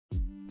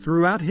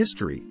Throughout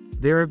history,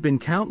 there have been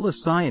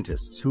countless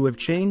scientists who have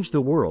changed the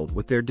world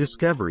with their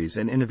discoveries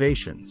and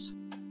innovations.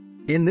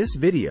 In this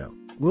video,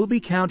 we'll be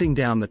counting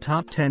down the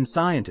top 10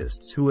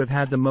 scientists who have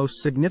had the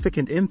most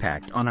significant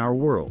impact on our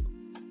world.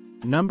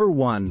 Number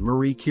 1.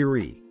 Marie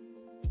Curie.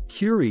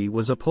 Curie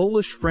was a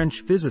Polish-French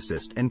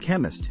physicist and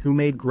chemist who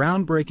made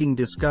groundbreaking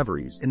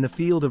discoveries in the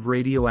field of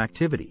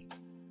radioactivity,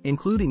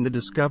 including the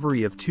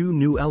discovery of two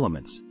new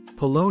elements,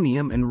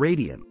 polonium and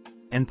radium,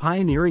 and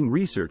pioneering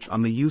research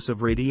on the use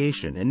of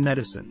radiation in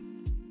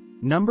medicine.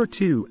 Number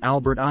 2.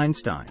 Albert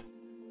Einstein.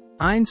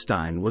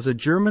 Einstein was a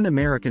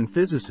German-American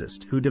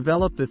physicist who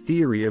developed the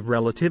theory of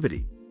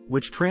relativity,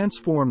 which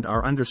transformed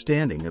our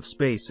understanding of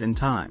space and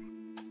time.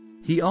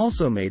 He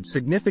also made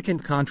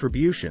significant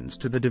contributions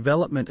to the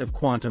development of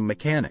quantum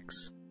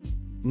mechanics.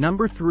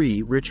 Number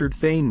 3. Richard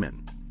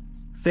Feynman.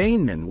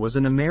 Feynman was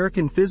an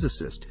American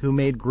physicist who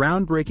made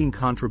groundbreaking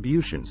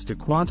contributions to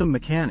quantum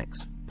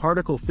mechanics,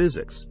 particle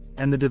physics,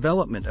 and the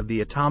development of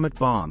the atomic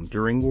bomb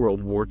during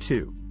World War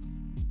II.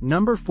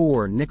 Number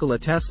 4. Nikola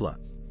Tesla.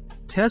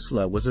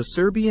 Tesla was a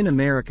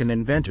Serbian-American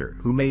inventor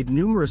who made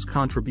numerous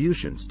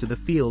contributions to the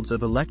fields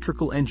of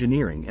electrical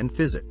engineering and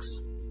physics.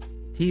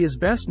 He is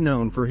best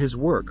known for his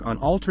work on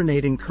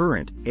alternating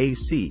current,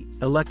 AC,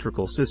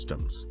 electrical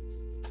systems.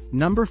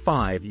 Number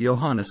 5.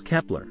 Johannes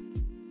Kepler.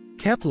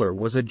 Kepler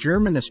was a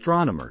German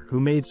astronomer who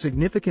made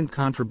significant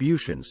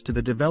contributions to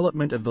the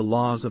development of the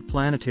laws of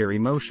planetary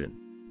motion,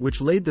 which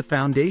laid the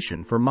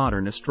foundation for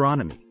modern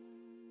astronomy.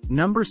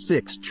 Number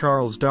 6.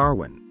 Charles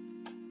Darwin.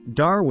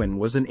 Darwin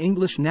was an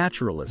English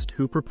naturalist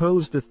who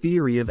proposed the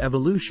theory of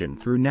evolution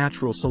through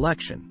natural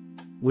selection,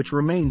 which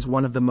remains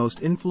one of the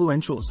most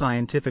influential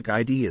scientific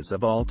ideas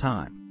of all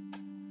time.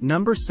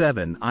 Number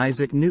 7.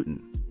 Isaac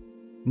Newton.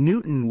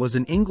 Newton was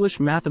an English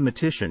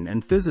mathematician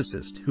and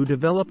physicist who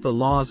developed the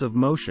laws of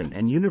motion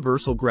and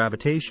universal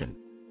gravitation,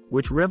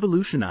 which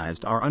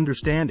revolutionized our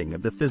understanding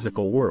of the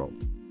physical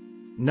world.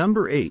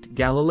 Number 8.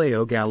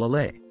 Galileo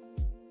Galilei.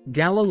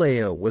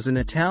 Galileo was an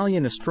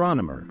Italian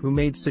astronomer who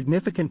made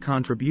significant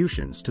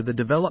contributions to the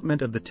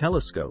development of the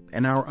telescope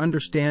and our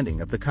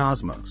understanding of the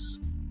cosmos.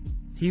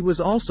 He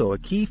was also a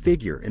key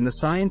figure in the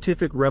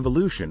scientific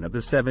revolution of the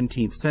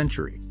 17th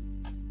century.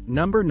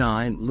 Number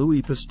 9.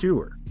 Louis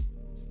Pasteur.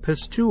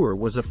 Pasteur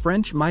was a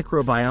French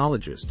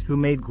microbiologist who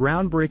made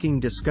groundbreaking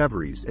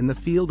discoveries in the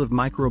field of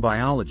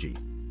microbiology,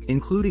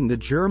 including the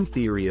germ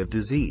theory of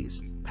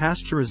disease,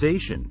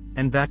 pasteurization,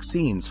 and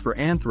vaccines for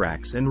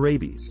anthrax and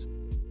rabies.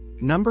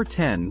 Number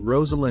 10.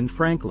 Rosalind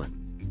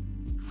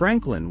Franklin.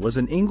 Franklin was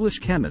an English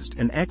chemist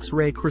and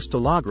X-ray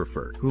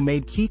crystallographer who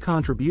made key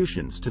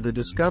contributions to the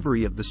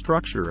discovery of the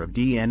structure of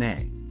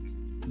DNA.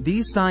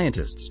 These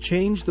scientists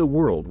changed the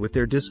world with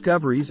their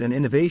discoveries and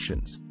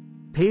innovations,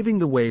 paving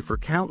the way for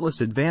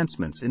countless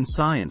advancements in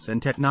science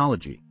and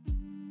technology.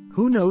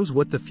 Who knows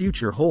what the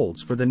future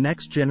holds for the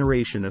next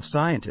generation of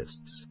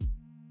scientists?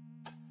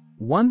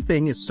 One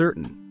thing is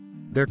certain: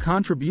 their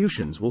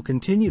contributions will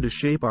continue to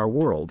shape our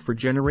world for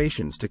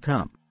generations to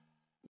come.